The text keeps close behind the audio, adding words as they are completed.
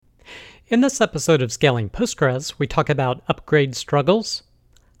In this episode of Scaling Postgres, we talk about upgrade struggles,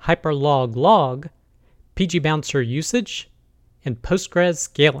 Hyperloglog, PgBouncer usage, and Postgres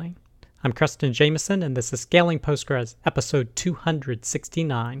scaling. I'm Preston Jameson, and this is Scaling Postgres, episode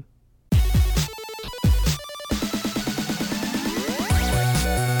 269.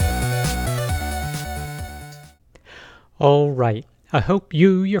 All right. I hope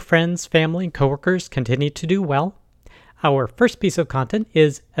you, your friends, family, and coworkers continue to do well. Our first piece of content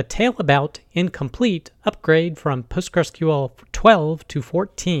is a tale about incomplete upgrade from PostgreSQL 12 to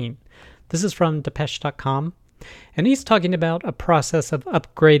 14. This is from Depeche.com, and he's talking about a process of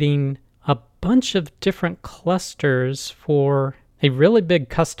upgrading a bunch of different clusters for a really big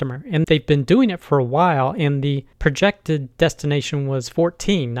customer, and they've been doing it for a while, and the projected destination was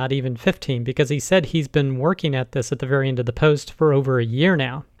 14, not even 15, because he said he's been working at this at the very end of the post for over a year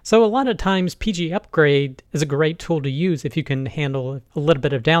now. So a lot of times PG Upgrade is a great tool to use if you can handle a little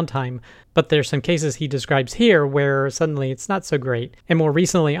bit of downtime, but there's some cases he describes here where suddenly it's not so great. And more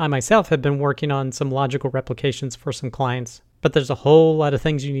recently, I myself have been working on some logical replications for some clients, but there's a whole lot of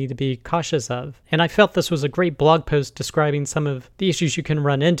things you need to be cautious of. And I felt this was a great blog post describing some of the issues you can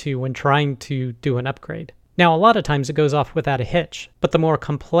run into when trying to do an upgrade. Now, a lot of times it goes off without a hitch, but the more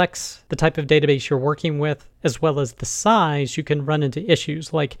complex the type of database you're working with, as well as the size, you can run into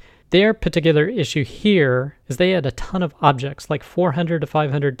issues. Like their particular issue here is they had a ton of objects, like 400 to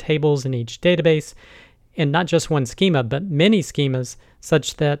 500 tables in each database, and not just one schema, but many schemas,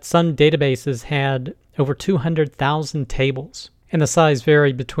 such that some databases had over 200,000 tables. And the size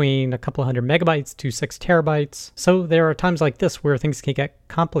varied between a couple hundred megabytes to 6 terabytes. So there are times like this where things can get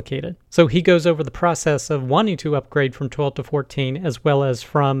complicated. So he goes over the process of wanting to upgrade from 12 to 14, as well as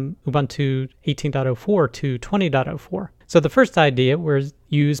from Ubuntu 18.04 to 20.04. So the first idea was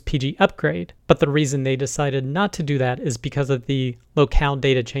use PG Upgrade, but the reason they decided not to do that is because of the locale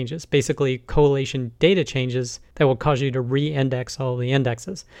data changes, basically correlation data changes that will cause you to re-index all the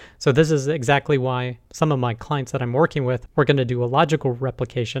indexes. So this is exactly why some of my clients that I'm working with were going to do a logical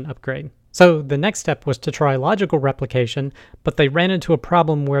replication upgrade. So the next step was to try logical replication, but they ran into a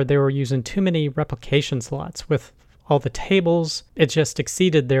problem where they were using too many replication slots with all the tables. It just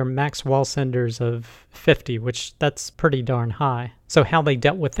exceeded their max wall senders of 50, which that's pretty darn high. So how they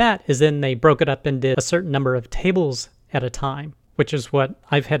dealt with that is then they broke it up and did a certain number of tables at a time, which is what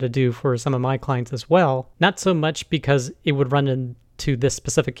I've had to do for some of my clients as well. Not so much because it would run into this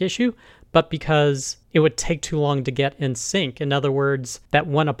specific issue, but because it would take too long to get in sync. In other words, that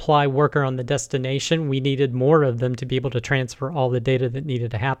one apply worker on the destination, we needed more of them to be able to transfer all the data that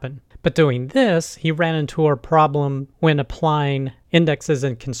needed to happen. But doing this, he ran into a problem when applying indexes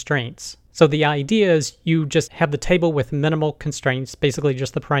and constraints. So the idea is you just have the table with minimal constraints, basically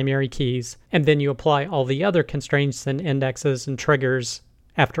just the primary keys, and then you apply all the other constraints and indexes and triggers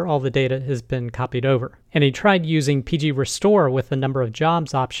after all the data has been copied over. And he tried using PG Restore with a number of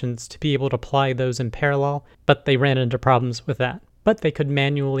jobs options to be able to apply those in parallel, but they ran into problems with that. But they could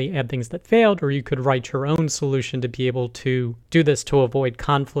manually add things that failed, or you could write your own solution to be able to do this to avoid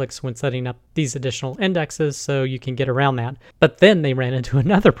conflicts when setting up these additional indexes, so you can get around that. But then they ran into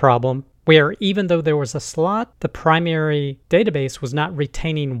another problem where even though there was a slot, the primary database was not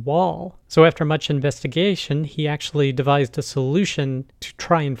retaining WAL. So after much investigation, he actually devised a solution to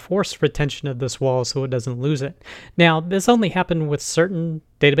try and force retention of this WAL so it doesn't lose it. Now, this only happened with certain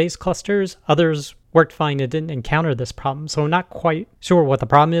database clusters. Others worked fine and didn't encounter this problem. So I'm not quite sure what the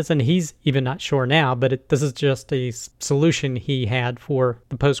problem is, and he's even not sure now, but this is just a solution he had for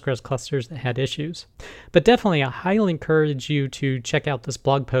the Postgres clusters that had issues. But definitely, I highly encourage you to check out this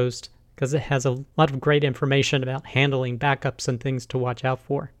blog post because it has a lot of great information about handling backups and things to watch out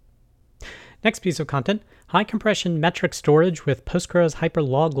for. Next piece of content, high compression metric storage with Postgres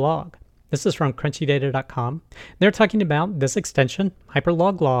Hyperloglog. This is from crunchydata.com. They're talking about this extension,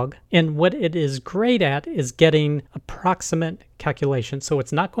 Hyperloglog, and what it is great at is getting approximate calculations. So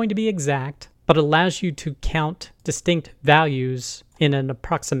it's not going to be exact, but allows you to count distinct values in an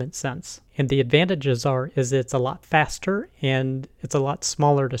approximate sense. And the advantages is it's a lot faster and it's a lot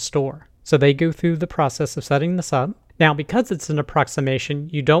smaller to store. So they go through the process of setting this up. Now, because it's an approximation,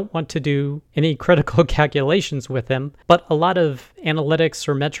 you don't want to do any critical calculations with them, but a lot of analytics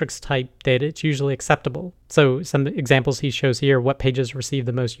or metrics type data, it's usually acceptable. So some examples he shows here, what pages receive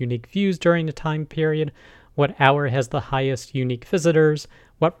the most unique views during the time period, what hour has the highest unique visitors,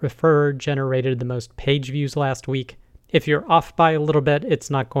 what referrer generated the most page views last week. If you're off by a little bit, it's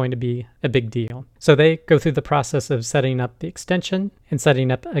not going to be a big deal. So they go through the process of setting up the extension and setting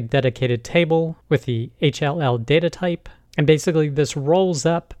up a dedicated table with the HLL data type. And basically this rolls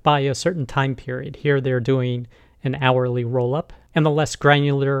up by a certain time period. Here they're doing an hourly roll-up. And the less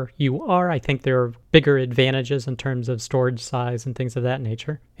granular you are, I think there are bigger advantages in terms of storage size and things of that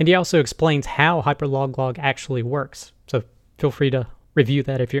nature. And he also explains how Hyperloglog actually works. So feel free to review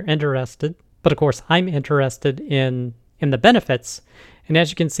that if you're interested. But of course, I'm interested in the benefits. And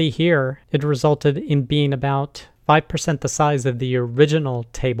as you can see here, it resulted in being about 5% the size of the original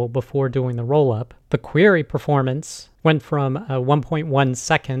table before doing the rollup. The query performance went from 1.1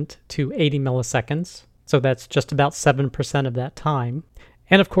 second to 80 milliseconds. So that's just about 7% of that time.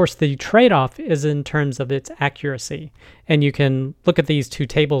 And of course, the trade-off is in terms of its accuracy. And you can look at these two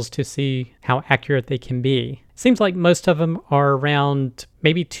tables to see how accurate they can be. Seems like most of them are around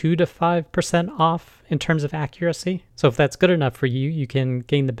maybe 2 to 5% off in terms of accuracy. So if that's good enough for you, you can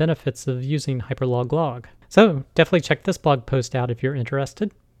gain the benefits of using Hyperloglog. So definitely check this blog post out if you're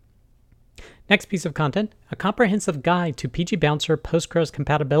interested. Next piece of content, a comprehensive guide to PgBouncer Postgres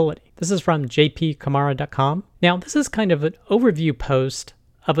compatibility. This is from jpkamara.com. Now, this is kind of an overview post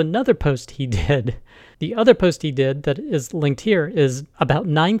of another post he did. The other post he did that is linked here is about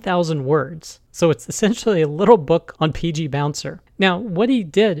 9,000 words. So it's essentially a little book on PgBouncer. Now, what he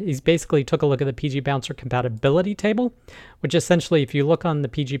did is basically took a look at the PgBouncer compatibility table, which essentially, if you look on the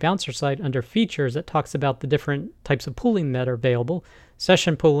PgBouncer site under features, it talks about the different types of pooling that are available.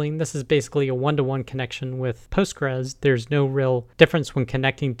 Session pooling, this is basically a one-to-one connection with Postgres. There's no real difference when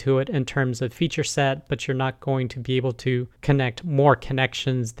connecting to it in terms of feature set, but you're not going to be able to connect more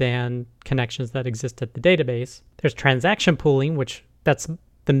connections than connections that exist at the database. There's transaction pooling, which that's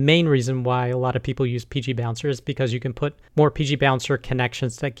the main reason why a lot of people use PgBouncer is because you can put more PgBouncer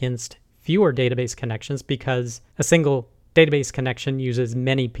connections against fewer database connections because a single database connection uses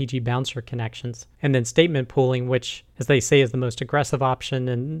many PgBouncer connections. And then statement pooling, which, as they say, is the most aggressive option,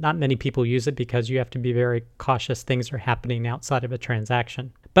 and not many people use it because you have to be very cautious things are happening outside of a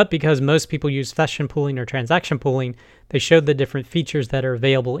transaction. But because most people use session pooling or transaction pooling, they showed the different features that are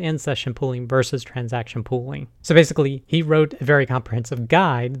available in session pooling versus transaction pooling. So basically, he wrote a very comprehensive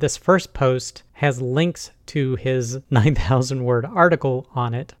guide. This first post has links to his 9,000 word article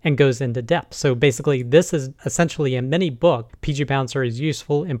on it and goes into depth. So basically, this is essentially a mini book. PgBouncer is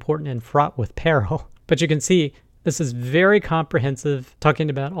useful, important, and fraught with peril. But you can see this is very comprehensive, talking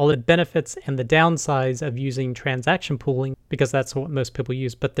about all the benefits and the downsides of using transaction pooling, because that's what most people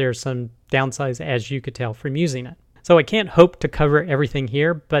use, but there's some downsides, as you could tell from using it. So I can't hope to cover everything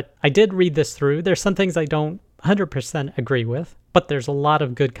here, but I did read this through. There's some things I don't 100% agree with, but there's a lot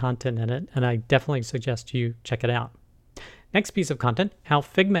of good content in it, and I definitely suggest you check it out. Next piece of content, how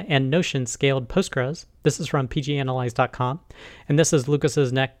Figma and Notion scaled Postgres. This is from pganalyze.com, and this is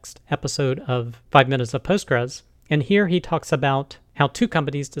Lucas's next episode of 5 Minutes of Postgres. And here he talks about how two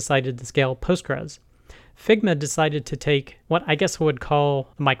companies decided to scale Postgres. Figma decided to take what I guess I would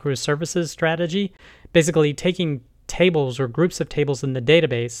call a microservices strategy, basically taking tables or groups of tables in the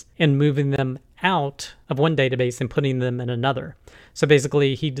database and moving them out of one database and putting them in another. So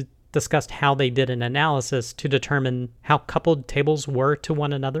basically he discussed how they did an analysis to determine how coupled tables were to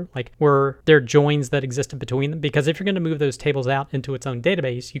one another, like were there joins that existed between them? Because if you're going to move those tables out into its own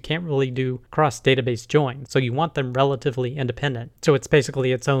database, you can't really do cross-database joins. So you want them relatively independent. So it's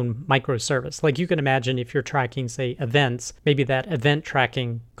basically its own microservice. Like you can imagine if you're tracking, say, events, maybe that event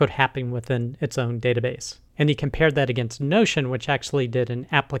tracking could happen within its own database. And he compared that against Notion, which actually did an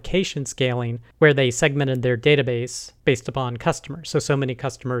application scaling where they segmented their database based upon customers. So many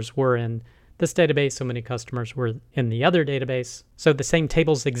customers were in this database, so many customers were in the other database. So the same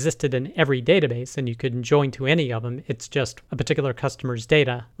tables existed in every database, and you could join to any of them. It's just a particular customer's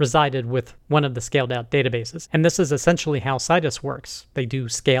data resided with one of the scaled out databases. And this is essentially how Citus works. They do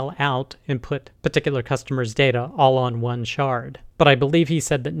scale out and put particular customers' data all on one shard. But I believe he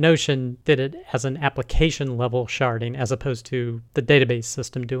said that Notion did it as an application level sharding as opposed to the database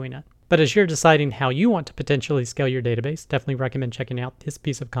system doing it. But as you're deciding how you want to potentially scale your database, definitely recommend checking out this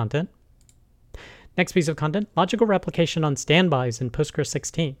piece of content. Next piece of content, logical replication on standbys in Postgres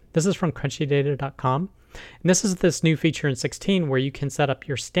 16. This is from crunchydata.com. And this is this new feature in 16 where you can set up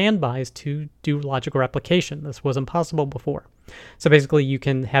your standbys to do logical replication. This wasn't possible before. So basically you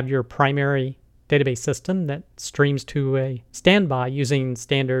can have your primary database system that streams to a standby using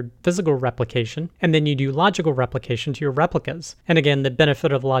standard physical replication, and then you do logical replication to your replicas. And again, the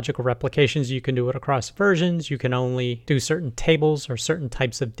benefit of logical replication is you can do it across versions. You can only do certain tables or certain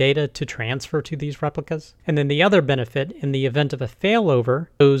types of data to transfer to these replicas. And then the other benefit, in the event of a failover,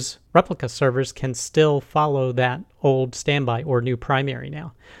 those replica servers can still follow that old standby or new primary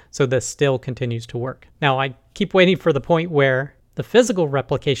now. So this still continues to work. Now, I keep waiting for the point where the physical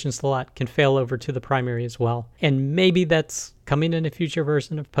replication slot can fail over to the primary as well. And maybe that's coming in a future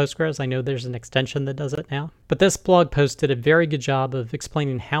version of Postgres. I know there's an extension that does it now. But this blog post did a very good job of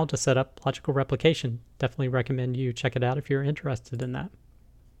explaining how to set up logical replication. Definitely recommend you check it out if you're interested in that.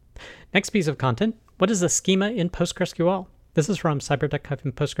 Next piece of content, what is a schema in PostgreSQL? This is from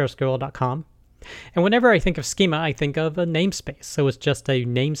cyberdeck-postgresql.com. And whenever I think of schema, I think of a namespace. So it's just a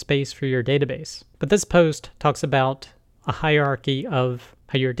namespace for your database. But this post talks about a hierarchy of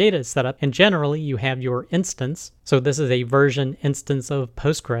how your data is set up. And generally, you have your instance. So this is a version instance of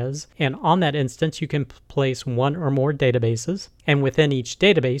Postgres. And on that instance, you can place one or more databases. And within each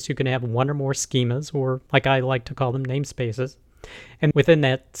database, you can have one or more schemas, or like I like to call them, namespaces. And within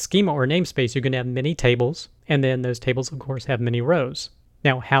that schema or namespace, you can have many tables. And then those tables, of course, have many rows.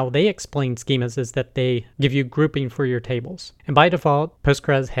 Now, how they explain schemas is that they give you grouping for your tables. And by default,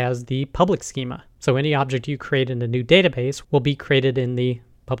 Postgres has the public schema. So any object you create in a new database will be created in the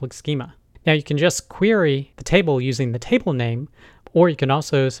public schema. Now, you can just query the table using the table name, or you can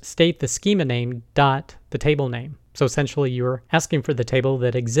also state the schema name dot the table name. So essentially, you're asking for the table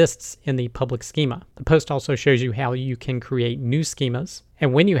that exists in the public schema. The post also shows you how you can create new schemas.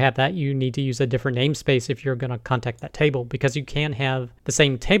 And when you have that, you need to use a different namespace if you're going to contact that table, because you can have the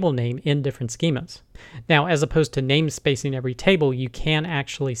same table name in different schemas. Now, as opposed to namespacing every table, you can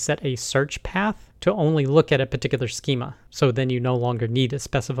actually set a search path to only look at a particular schema. So then you no longer need to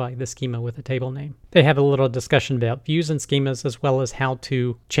specify the schema with a table name. They have a little discussion about views and schemas, as well as how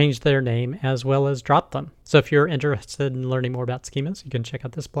to change their name, as well as drop them. So if you're interested in learning more about schemas, you can check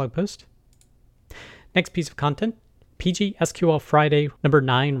out this blog post. Next piece of content, PgSQL Friday number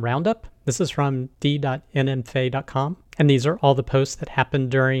 9 roundup. This is from d.nmfa.com. And these are all the posts that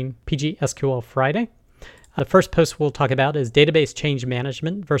happened during PgSQL Friday. The first post we'll talk about is database change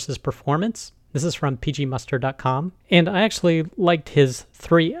management versus performance. This is from pgmuster.com. And I actually liked his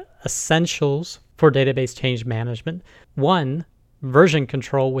 3 essentials for database change management. 1, version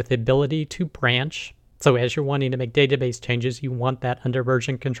control with the ability to branch. So as you're wanting to make database changes, you want that under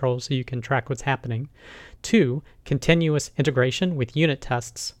version control so you can track what's happening. 2, continuous integration with unit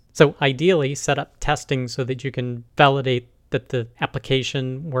tests. So ideally, set up testing so that you can validate that the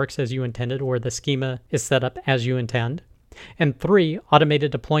application works as you intended, or the schema is set up as you intend. And 3,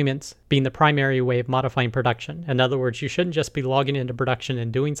 automated deployments being the primary way of modifying production. In other words, you shouldn't just be logging into production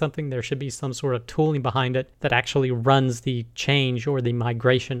and doing something. There should be some sort of tooling behind it that actually runs the change or the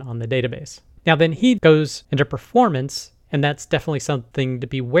migration on the database. Now then he goes into performance, and that's definitely something to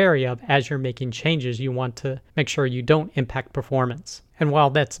be wary of as you're making changes. You want to make sure you don't impact performance. And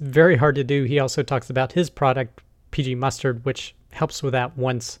while that's very hard to do, he also talks about his product, PgMuster, which helps with that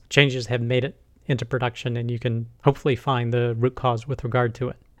once changes have made it into production, and you can hopefully find the root cause with regard to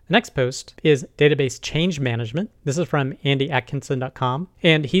it. The next post is database change management. This is from andyatkinson.com,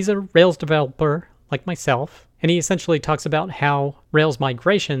 and he's a Rails developer like myself, and he essentially talks about how Rails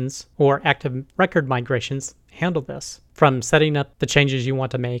migrations or active record migrations handle this, from setting up the changes you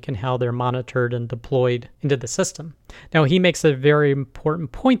want to make and how they're monitored and deployed into the system. Now, he makes a very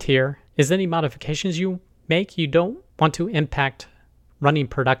important point here, is any modifications you make, you don't want to impact running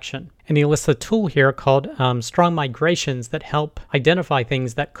production. And he lists a tool here called strong migrations that help identify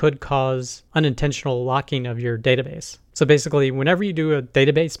things that could cause unintentional locking of your database. So basically, whenever you do a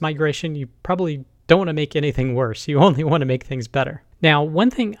database migration, you probably don't want to make anything worse. You only want to make things better. Now, one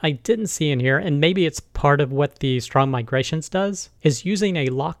thing I didn't see in here, and maybe it's part of what the strong migrations does, is using a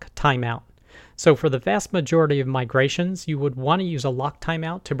lock timeout. So for the vast majority of migrations, you would want to use a lock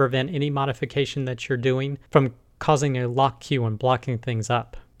timeout to prevent any modification that you're doing from causing a lock queue and blocking things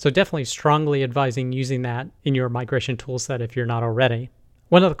up. So definitely strongly advising using that in your migration toolset if you're not already.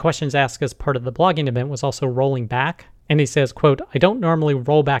 One of the questions asked as part of the blogging event was also rolling back. And he says, quote, I don't normally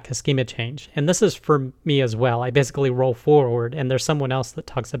roll back a schema change. And this is for me as well. I basically roll forward, and there's someone else that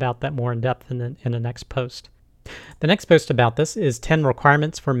talks about that more in depth in the next post. The next post about this is 10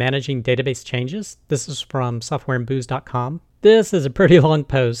 requirements for managing database changes. This is from softwareandbooze.com. This is a pretty long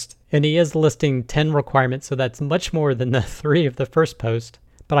post, and he is listing 10 requirements, so that's much more than the 3 of the first post.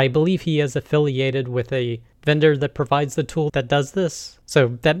 But I believe he is affiliated with a vendor that provides the tool that does this.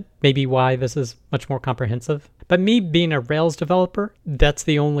 So that may be why this is much more comprehensive. But me being a Rails developer, that's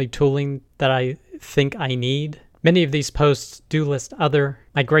the only tooling that I think I need. Many of these posts do list other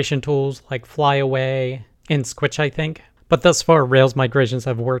migration tools like Flyaway and Squitch, I think. But thus far, Rails migrations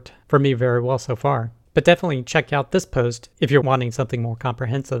have worked for me very well so far. But definitely check out this post if you're wanting something more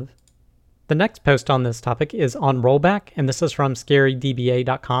comprehensive. The next post on this topic is on rollback, and this is from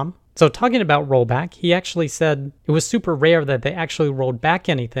scarydba.com. So talking about rollback, he actually said it was super rare that they actually rolled back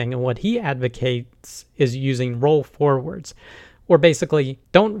anything, and what he advocates is using roll forwards, Or basically,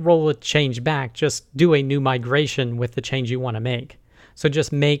 don't roll a change back, just do a new migration with the change you want to make. So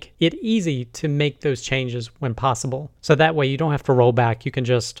just make it easy to make those changes when possible. So that way you don't have to roll back, you can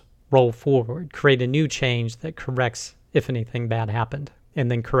just roll forward, create a new change that corrects if anything bad happened, and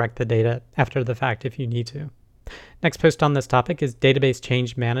then correct the data after the fact if you need to. Next post on this topic is database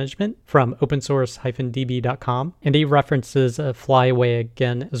change management from opensource-db.com, and he references Flyway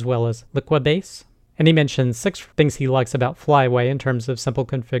again as well as Liquibase. And he mentions 6 things he likes about Flyway in terms of simple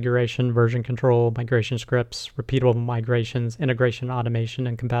configuration, version control, migration scripts, repeatable migrations, integration automation,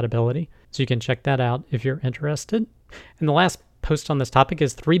 and compatibility. So you can check that out if you're interested. And the last post on this topic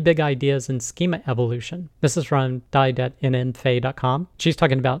is 3 big ideas in schema evolution. This is from di.nnfei.com. She's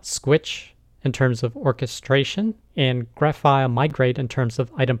talking about switch in terms of orchestration, and graphile migrate in terms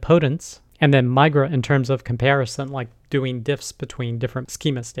of idempotence, and then migra in terms of comparison, like doing diffs between different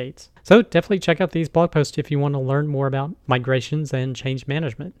schema states. So definitely check out these blog posts if you want to learn more about migrations and change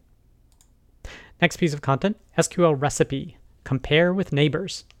management. Next piece of content, SQL recipe, compare with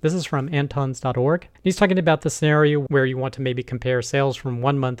neighbors. This is from antons.org. He's talking about the scenario where you want to maybe compare sales from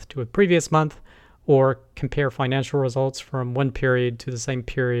one month to a previous month, or compare financial results from one period to the same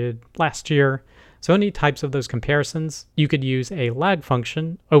period last year. So any types of those comparisons, you could use a lag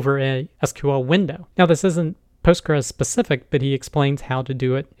function over a SQL window. Now this isn't Postgres specific, but he explains how to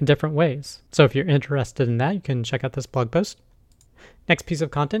do it in different ways. So if you're interested in that, you can check out this blog post. Next piece of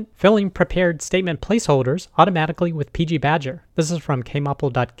content, filling prepared statement placeholders automatically with PgBouncer. This is from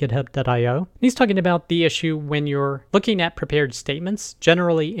kmaple.github.io. He's talking about the issue when you're looking at prepared statements.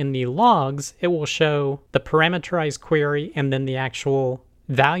 Generally in the logs, it will show the parameterized query and then the actual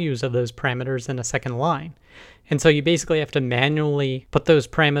values of those parameters in a second line. And so you basically have to manually put those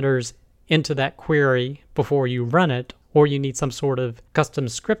parameters into that query before you run it, or you need some sort of custom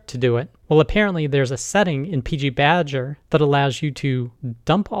script to do it. Well, apparently there's a setting in PgBouncer that allows you to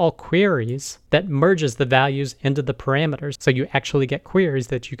dump all queries that merges the values into the parameters, so you actually get queries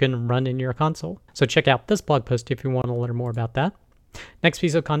that you can run in your console. So check out this blog post if you want to learn more about that. Next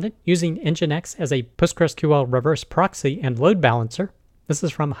piece of content, using Nginx as a PostgreSQL reverse proxy and load balancer. This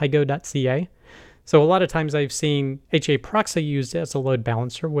is from hygo.ca. So a lot of times I've seen HA proxy used as a load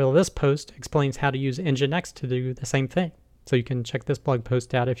balancer. Well, this post explains how to use Nginx to do the same thing. So you can check this blog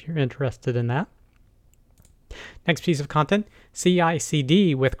post out if you're interested in that. Next piece of content,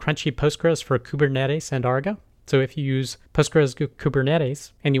 CI/CD with Crunchy Postgres for Kubernetes and Argo. So if you use Postgres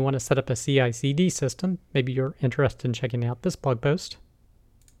Kubernetes and you want to set up a CI/CD system, maybe you're interested in checking out this blog post.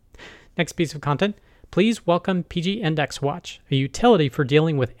 Next piece of content, please welcome pgIndexWatch, a utility for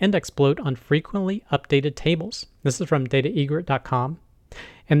dealing with index bloat on frequently updated tables. This is from dataegret.com.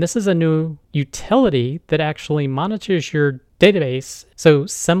 And this is a new utility that actually monitors your database, so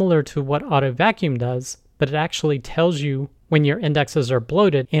similar to what AutoVacuum does, but it actually tells you when your indexes are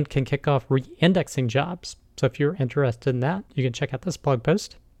bloated and can kick off re-indexing jobs. So if you're interested in that, you can check out this blog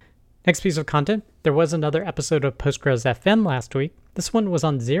post. Next piece of content, there was another episode of Postgres FN last week. This one was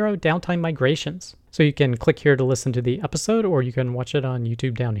on zero downtime migrations. So you can click here to listen to the episode, or you can watch it on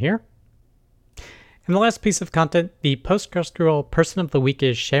YouTube down here. And the last piece of content, the PostgreSQL Person of the Week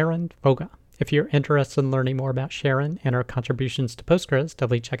is Sharon Foga. If you're interested in learning more about Sharon and her contributions to Postgres,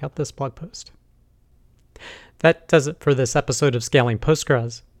 definitely check out this blog post. That does it for this episode of Scaling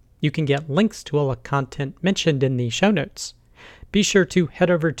Postgres. You can get links to all the content mentioned in the show notes. Be sure to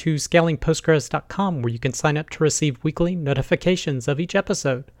head over to scalingpostgres.com where you can sign up to receive weekly notifications of each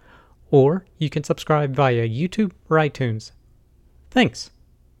episode, or you can subscribe via YouTube or iTunes. Thanks.